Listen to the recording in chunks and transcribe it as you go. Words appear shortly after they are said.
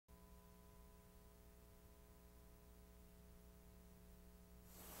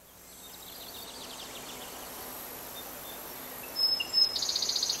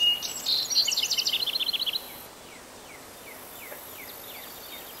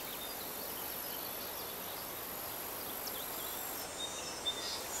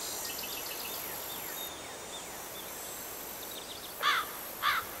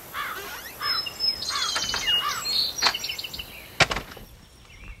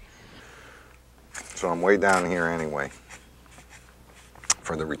So I'm way down here anyway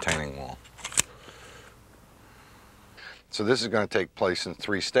for the retaining wall. So this is going to take place in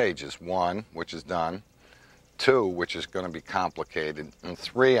 3 stages. 1, which is done. 2, which is going to be complicated. And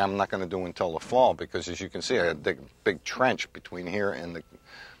 3, I'm not going to do until the fall, because as you can see, I had a big trench between here and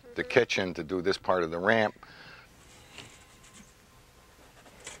the kitchen to do this part of the ramp.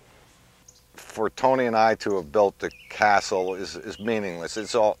 For Tony and I to have built the castle is meaningless.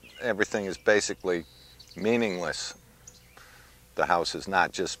 Everything is basically meaningless. The house is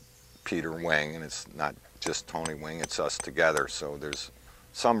not just Peter Wing, and it's not just Tony Wing, it's us together. So there's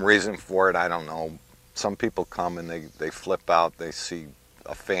some reason for it, I don't know. Some people come and they flip out, they see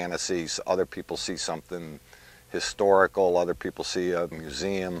a fantasy. Other people see something historical, other people see a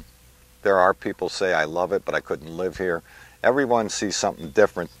museum. There are people say, I love it, but I couldn't live here. Everyone sees something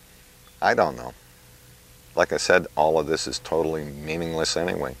different. I don't know. Like I said, all of this is totally meaningless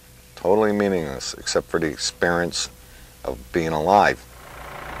anyway. Totally meaningless, except for the experience of being alive.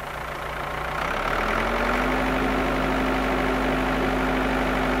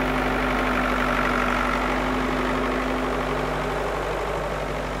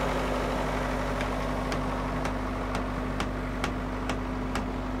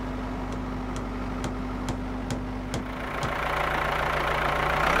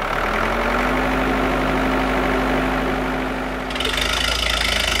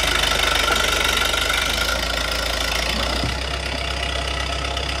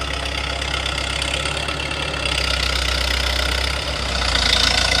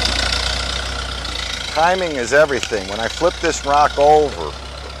 Timing is everything. When I flipped this rock over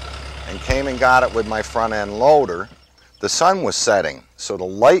and came and got it with my front end loader, the sun was setting. So the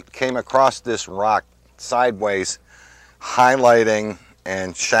light came across this rock sideways, highlighting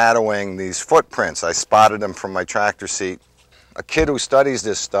and shadowing these footprints. I spotted them from my tractor seat. A kid who studies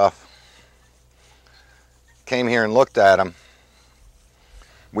this stuff came here and looked at him.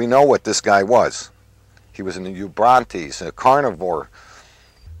 We know what this guy was. He was in the Eubrontes, a carnivore.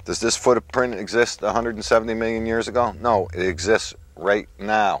 Does this footprint exist 170 million years ago? No, it exists right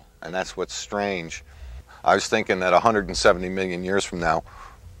now, and that's what's strange. I was thinking that 170 million years from now,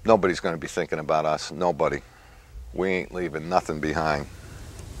 nobody's going to be thinking about us. Nobody. We ain't leaving nothing behind.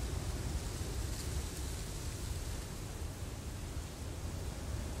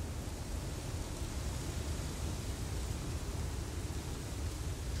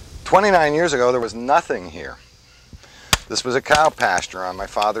 "29 years ago, there was nothing here. This was a cow pasture on my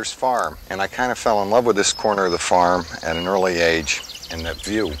father's farm, and I kind of fell in love with this corner of the farm at an early age and that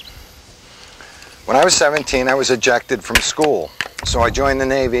view. When I was 17, I was ejected from school, so I joined the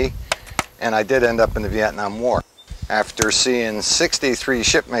Navy, and I did end up in the Vietnam War. After seeing 63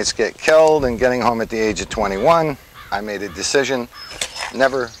 shipmates get killed and getting home at the age of 21, I made a decision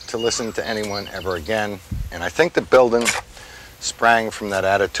never to listen to anyone ever again, and I think the building sprang from that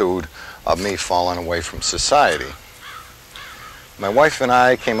attitude of me falling away from society. My wife and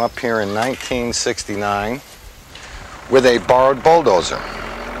I came up here in 1969 with a borrowed bulldozer.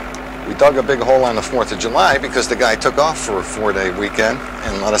 We dug a big hole on the 4th of July because the guy took off for a 4-day weekend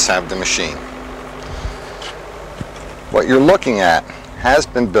and let us have the machine. What you're looking at has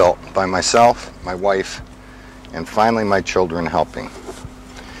been built by myself, my wife, and finally my children helping.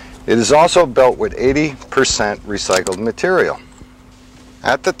 It is also built with 80% recycled material.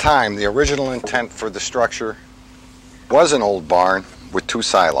 At the time, the original intent for the structure was an old barn with 2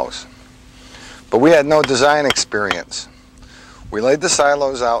 silos. But we had no design experience. We laid the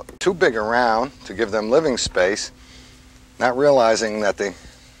silos out too big around to give them living space, not realizing that they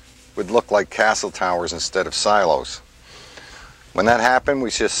would look like castle towers instead of silos. When that happened,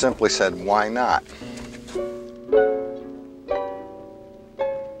 we just simply said, why not?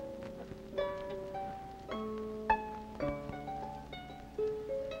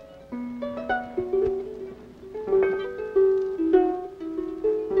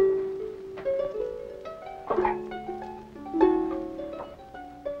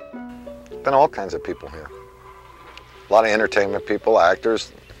 Been all kinds of people here. A lot of entertainment people,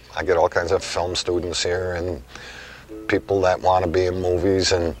 actors. I get all kinds of film students here and people that want to be in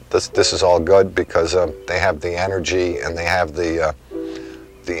movies, and this is all good because they have the energy and they have the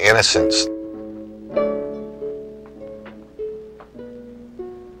innocence.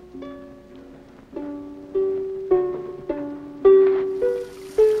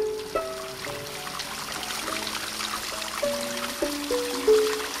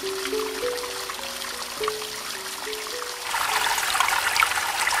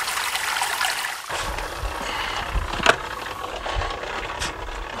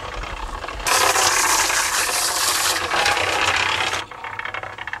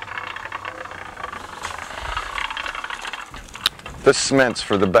 This mint's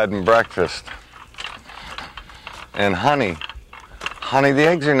for the bed and breakfast. And honey. Honey, the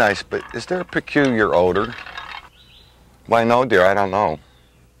eggs are nice, but is there a peculiar odor? Why, no, dear, I don't know.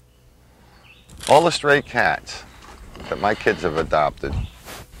 All the stray cats that my kids have adopted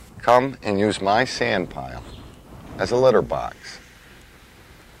come and use my sand pile as a litter box.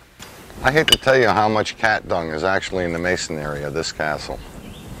 I hate to tell you how much cat dung is actually in the mason area of this castle.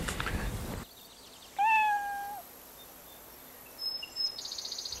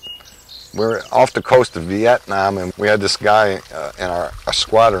 We're off the coast of Vietnam, and we had this guy in our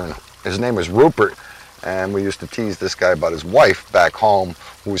squadron. His name was Rupert, and we used to tease this guy about his wife back home,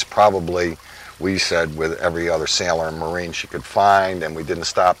 who was probably, we said, with every other sailor and Marine she could find, and we didn't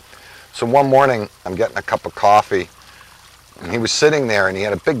stop. So one morning, I'm getting a cup of coffee, and he was sitting there, and he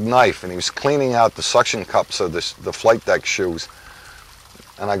had a big knife, and he was cleaning out the suction cups of the flight deck shoes.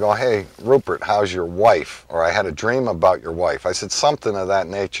 And I go, "Hey, Rupert, how's your wife?" Or, "I had a dream about your wife." I said something of that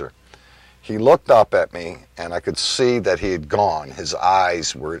nature. He looked up at me, and I could see that he had gone. His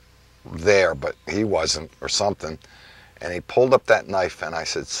eyes were there, but he wasn't, or something. And he pulled up that knife, and I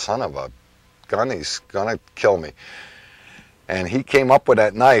said, "Son of a gun, he's gonna kill me." And he came up with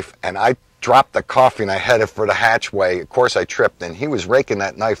that knife, and I dropped the coffee, and I headed for the hatchway. Of course, I tripped, and he was raking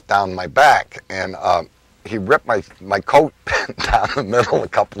that knife down my back, and he ripped my coat down the middle a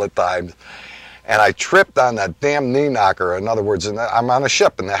couple of times. And I tripped on that damn knee knocker. In other words, I'm on a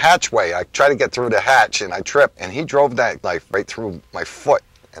ship in the hatchway. I try to get through the hatch, and I tripped. And he drove that knife right through my foot.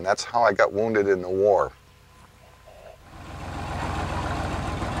 And that's how I got wounded in the war.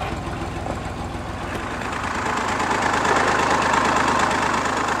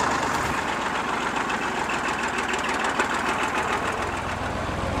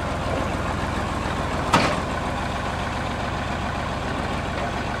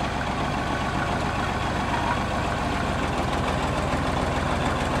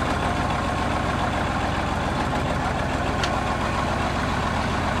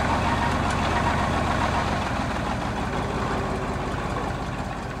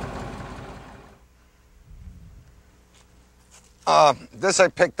 This I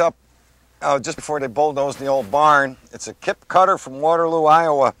picked up just before they bulldozed the old barn. It's a kip cutter from Waterloo,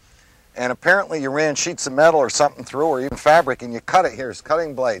 Iowa. And apparently you ran sheets of metal or something through, or even fabric, and you cut it. Here's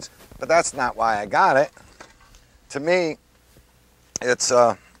cutting blades. But that's not why I got it. To me, it's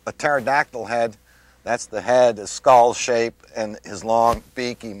a pterodactyl head. That's the head, his skull shape, and his long,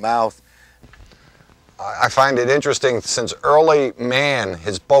 beaky mouth. I find it interesting, since early man,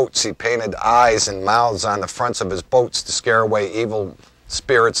 his boats, he painted eyes and mouths on the fronts of his boats to scare away evil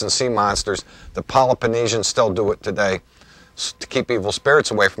spirits and sea monsters. The Peloponnesians still do it today to keep evil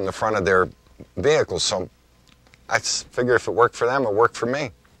spirits away from the front of their vehicles. So I figure if it worked for them, it worked for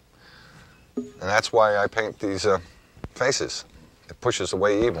me. And that's why I paint these faces. It pushes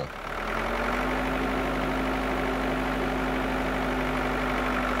away evil.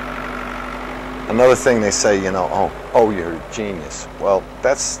 Another thing they say, you know, oh, you're a genius. Well,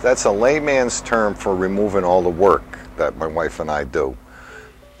 that's a layman's term for removing all the work that my wife and I do.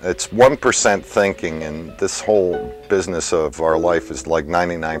 It's 1% thinking, and this whole business of our life is like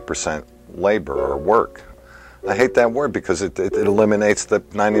 99% labor or work. I hate that word because it eliminates the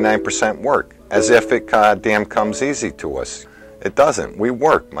 99% work, as if it goddamn comes easy to us. It doesn't. We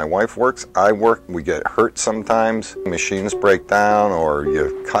work. My wife works, I work, we get hurt sometimes. Machines break down, or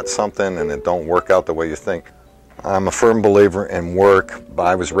you cut something and it don't work out the way you think. I'm a firm believer in work.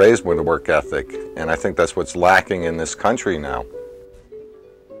 I was raised with a work ethic, and I think that's what's lacking in this country now.